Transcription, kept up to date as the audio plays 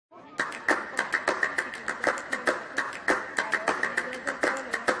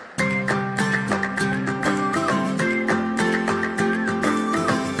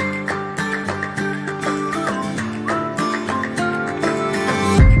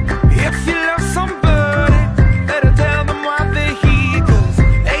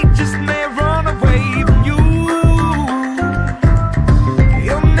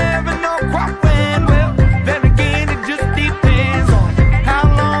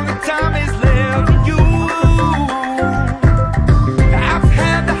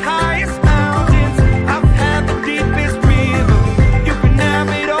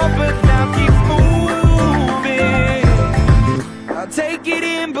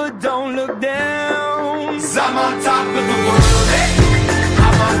but don't look down. 'Cause I'm on top of the world, eh?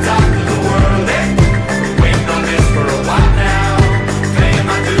 I'm on top of the world, eh? Waiting on this for a while now, paying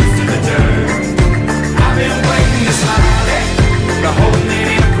my dues to the dirt. I've been waiting to smile, eh? Been holding it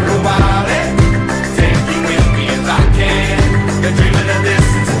in for a while, eh? Take you with me if I can. Been dreaming of this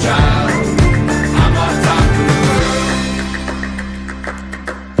since a child. I'm on top of the world.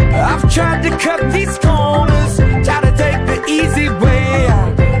 I've tried to cut these corners, tried to take the easy way out.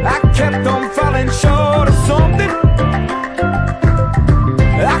 I kept on falling short of something.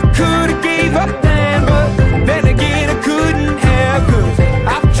 I could've gave up then, but then again I couldn't have, 'cause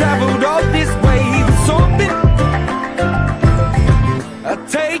I've traveled all this way for something. I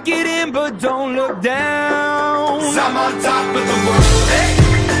take it in but don't look down. 'Cause I'm on top of the world, eh?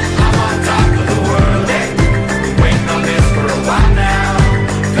 I'm on top of the world, eh? Waiting on this for a while now,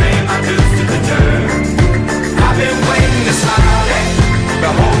 paying my dues to the dirt. I've been waiting to smile, eh?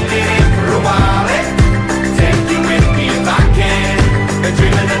 Been holding it in for a while, eh? Take you with me if I can. Been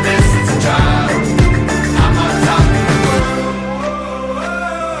dreaming of this since a child. I'm on top of the world.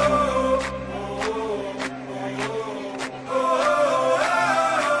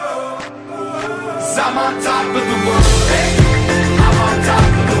 'Cause I'm on top of the world, eh? I'm on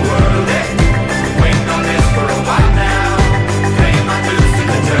top of the world, eh? Waiting on this for a while now, paying my dues to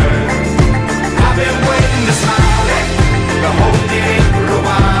the dirt. I've been waiting to smile, eh? Been holding it in for a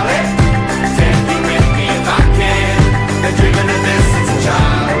while, eh? Take you with me if I can. Been dreaming of this since a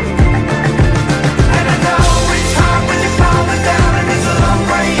child. And I know it's hard when you're falling down, and it's a long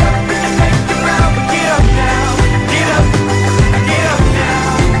way up, and you make it round, but get up now, get up now.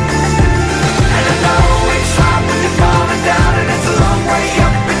 And I know it's hard when you're falling down, and it's a long way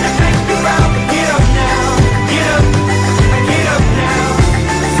up, and you make it round, but get up now, get up now.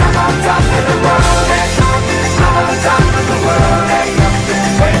 'Cause I'm on top of the world, eh? I'm on top of the world, eh?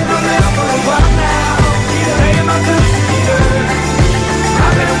 Waiting for this for a while now, paying my dues to the dirt.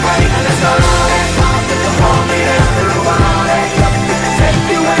 I've been waiting to start, eh? To hold me there for a while, eh? Take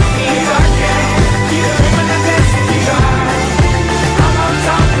you with me if I can. Dreaming of this in the yard. I'm on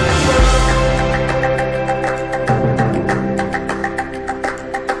top of the world.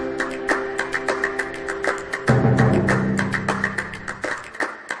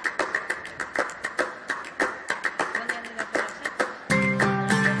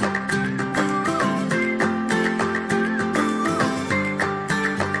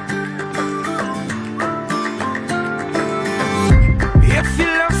 If you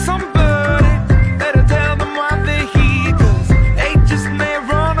love somebody, better tell them why they're here, 'cause they just may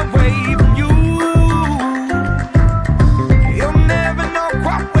run away from you. You'll never know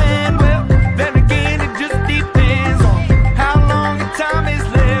quite when, well, then again it just depends on how long your time is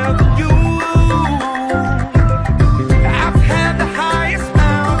left for you. I've had the highest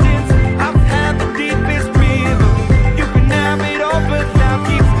mountains, I've had the deepest river. You can have it all, but now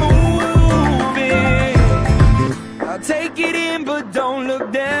keep moving. I'll take it in, but don't look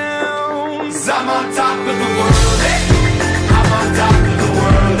down. 'Cause I'm on top of the world, eh? I'm on top of the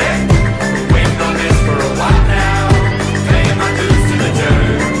world, eh? Waiting on this for a while now, paying my dues to the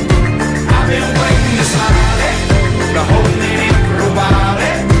dirt. I've been waiting to smile, eh? Been holding it in for a while,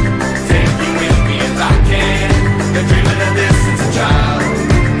 eh? Take you with me if I can. Been dreaming of this since a child.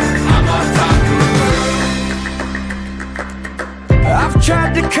 I'm on top of the world. I've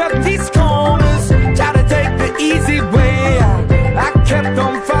tried to cut these